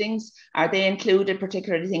farm buildings. Are they included,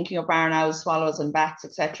 particularly thinking of barn owls, swallows and bats,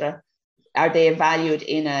 etc.? Are they valued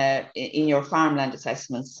in your farmland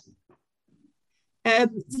assessments? So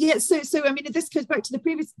I mean, this goes back to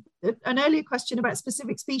an earlier question about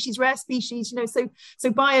specific species, rare species.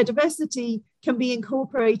 So biodiversity can be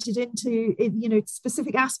incorporated into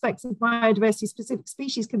specific aspects of biodiversity. Specific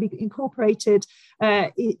species can be incorporated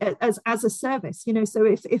as a service. So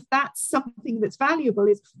if that's something that's valuable,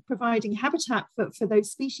 is providing habitat for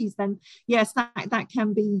those species, then yes, that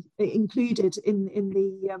can be included in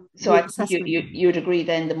the. So I think you'd agree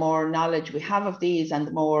then, the more knowledge we have of these, and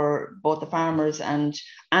the more both the farmers and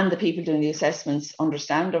the people doing the assessments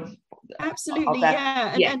understand of. Absolutely,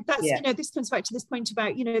 and that's this comes back to this point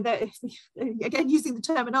about that if we, again, using the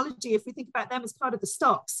terminology, if we think about them as part of the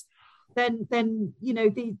stocks, then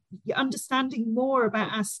the understanding more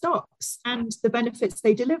about our stocks and the benefits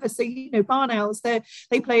they deliver. So barn owls, they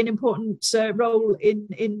play an important role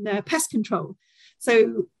in pest control.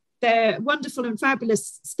 So they're wonderful and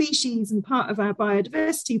fabulous species and part of our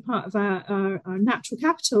biodiversity, part of our natural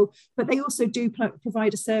capital, but they also do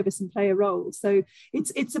provide a service and play a role. So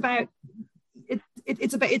it's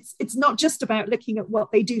not just about looking at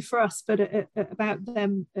what they do for us, but about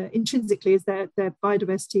them intrinsically as their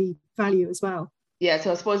biodiversity value as well. Yeah,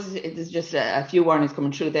 so I suppose there's just a few warnings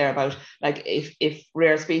coming through there about, like, if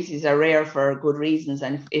rare species are rare for good reasons,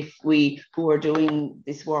 and if we who are doing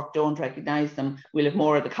this work don't recognise them, we'll have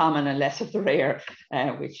more of the common and less of the rare,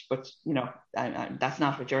 but that's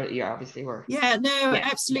not what you're obviously were. Yeah, no, yeah.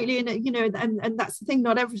 Absolutely, and that's the thing.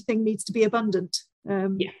 Not everything needs to be abundant.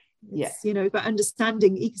 But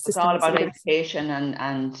understanding ecosystems. It's all about education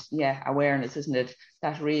and awareness, isn't it?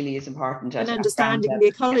 That really is important. And understanding the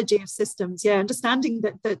ecology of systems. Yeah, understanding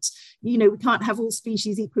that we can't have all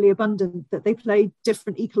species equally abundant, that they play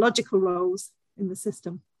different ecological roles in the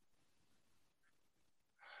system.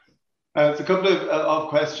 There's a couple of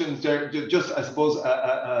questions there. Just, I suppose,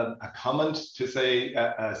 a comment to say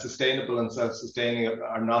sustainable and self-sustaining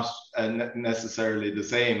are not necessarily the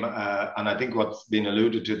same. And I think what's been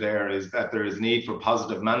alluded to there is that there is need for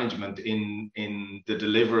positive management in the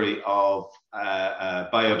delivery of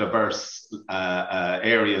biodiverse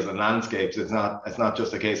areas and landscapes. It's not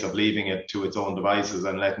just a case of leaving it to its own devices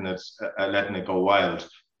and letting it go wild.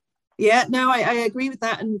 Yeah, no, I agree with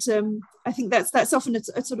that, and I think that's often a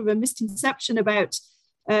sort of a misconception about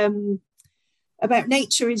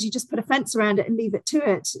nature, is you just put a fence around it and leave it to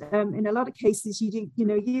it. In a lot of cases,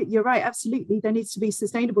 you're right, absolutely. There needs to be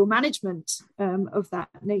sustainable management of that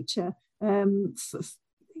nature, for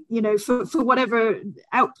whatever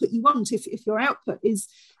output you want. If your output is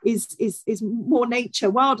more nature,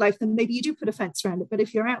 wildlife, then maybe you do put a fence around it. But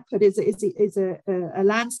if your output is a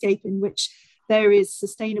landscape in which there is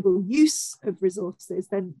sustainable use of resources,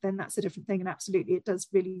 then that's a different thing. And absolutely, it does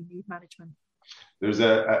really need management. There's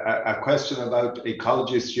a question about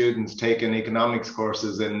ecology students taking economics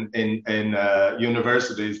courses in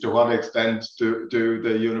universities. To what extent do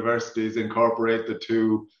the universities incorporate the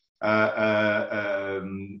two,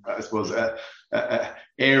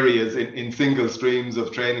 areas in single streams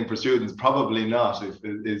of training for students? Probably not, is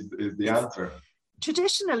the answer.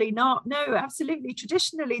 Traditionally not, no, absolutely.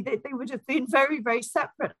 Traditionally they would have been very, very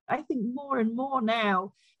separate. I think more and more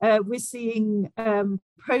now we're seeing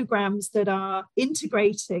programs that are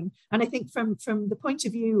integrating, and I think from the point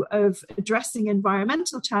of view of addressing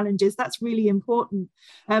environmental challenges, that's really important.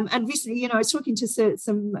 And recently, I was talking to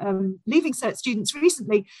some Leaving Cert students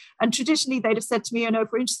recently, and traditionally they'd have said to me,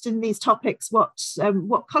 if we're interested in these topics, what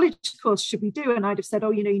college course should we do? And I'd have said,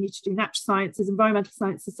 you need to do natural sciences, environmental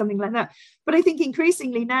sciences, something like that. But I think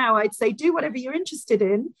increasingly now I'd say do whatever you're interested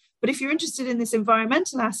in, but if you're interested in this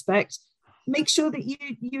environmental aspect, make sure that you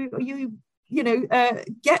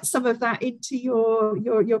get some of that into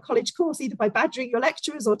your college course, either by badgering your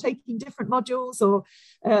lecturers or taking different modules, or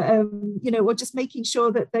or just making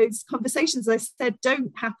sure that those conversations, as I said,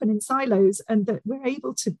 don't happen in silos, and that we're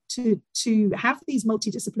able to have these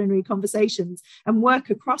multidisciplinary conversations and work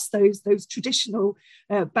across those traditional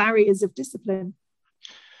barriers of discipline.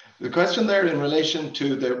 The question there in relation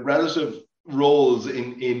to the relative roles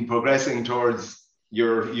in progressing towards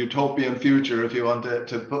your utopian future, if you want I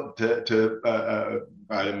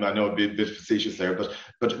know it'd be a bit facetious there, but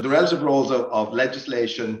the relative roles of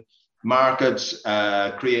legislation, market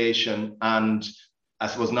creation, and I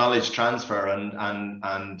suppose knowledge transfer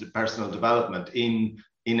and personal development in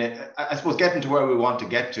I suppose getting to where we want to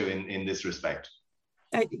get to in this respect.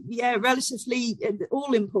 Relatively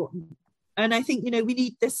all important. And I think, we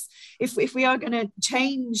need this, if we are going to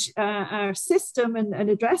change our system and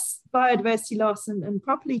address biodiversity loss and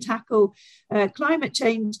properly tackle climate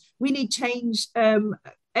change, we need change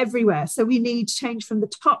everywhere. So we need change from the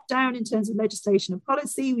top down in terms of legislation and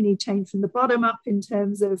policy. We need change from the bottom up in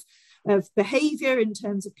terms of behavior, in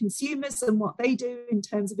terms of consumers and what they do, in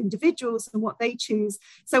terms of individuals and what they choose.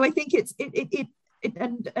 So I think it's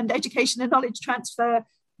education and knowledge transfer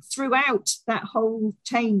throughout that whole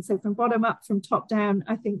chain. So from bottom up, from top down,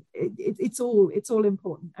 I think it's all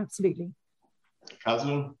important. Absolutely.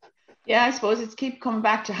 Catherine? Yeah, I suppose it's keep coming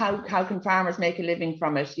back to how can farmers make a living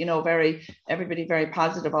from it? Everybody very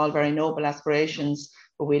positive, all very noble aspirations,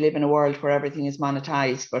 but we live in a world where everything is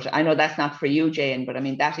monetized. But I know that's not for you, Jane, but I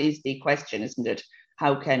mean, that is the question, isn't it?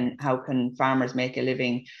 How can farmers make a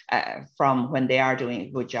living from when they are doing a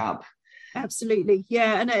good job? Absolutely,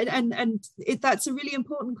 yeah, and that's a really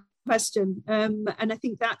important question, and I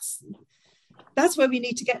think that's where we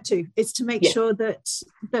need to get to, is to make sure that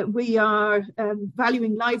we are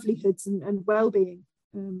valuing livelihoods and well-being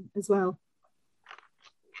as well.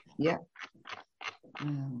 Yeah.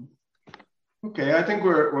 Okay, I think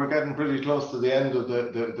we're getting pretty close to the end of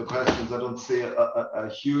the questions. I don't see a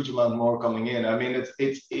huge amount more coming in. I mean, it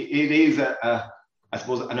is I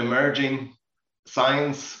suppose an emerging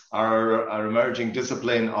science or emerging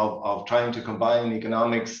discipline of trying to combine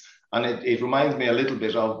economics, and it reminds me a little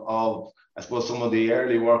bit of I suppose some of the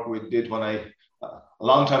early work we did when I a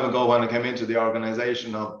long time ago when I came into the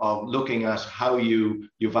organization of looking at how you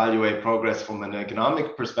evaluate progress from an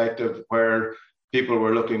economic perspective, where people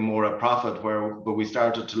were looking more at profit, but we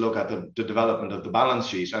started to look at the development of the balance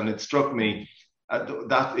sheet. And it struck me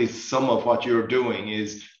that is some of what you're doing.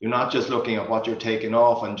 Is you're not just looking at what you're taking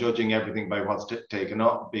off and judging everything by what's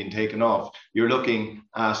being taken off. You're looking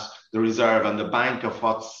at the reserve and the bank of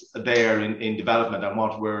what's there in development and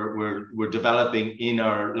what we're developing in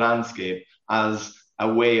our landscape as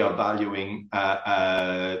a way of valuing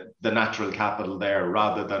the natural capital there,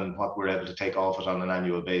 rather than what we're able to take off it on an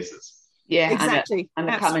annual basis. Yeah, exactly. And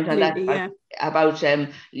a comment on that about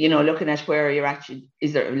looking at where you're actually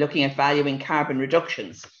looking at valuing carbon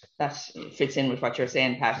reductions. That fits in with what you're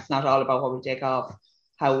saying, Pat. It's not all about what we take off,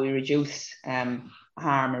 how we reduce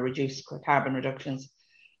harm or reduce carbon reductions.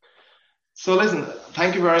 So listen,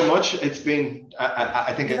 thank you very much. It's been,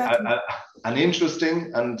 I think, an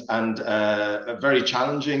interesting and a very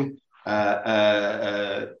challenging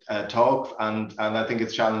talk, and I think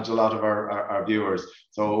it's challenged a lot of our viewers.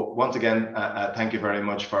 So once again, thank you very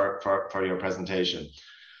much for your presentation.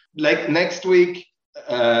 Like next week,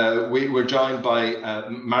 we're joined by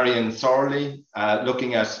Marion Sorley,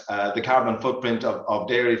 looking at the carbon footprint of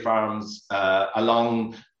dairy farms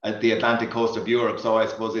along the Atlantic coast of Europe. So I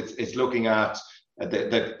suppose it's looking at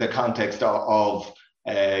the context of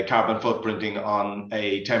carbon footprinting on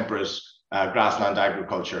a temperate grassland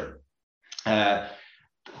agriculture.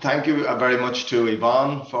 Thank you very much to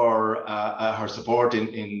Yvonne for her support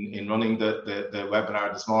in running the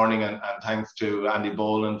webinar this morning, and thanks to Andy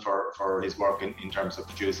Boland for his work in terms of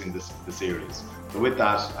producing the series. So with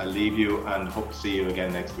that, I'll leave you and hope to see you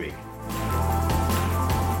again next week.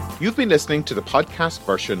 You've been listening to the podcast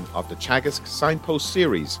version of the Teagasc Signpost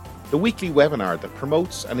series, the weekly webinar that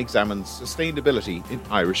promotes and examines sustainability in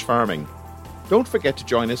Irish farming. Don't forget to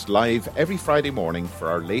join us live every Friday morning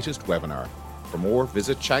for our latest webinar. For more,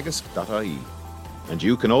 visit teagasc.ie. And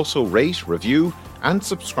you can also rate, review and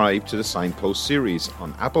subscribe to the Signpost series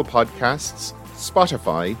on Apple Podcasts,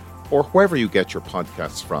 Spotify, or wherever you get your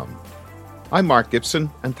podcasts from. I'm Mark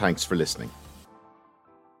Gibson, and thanks for listening.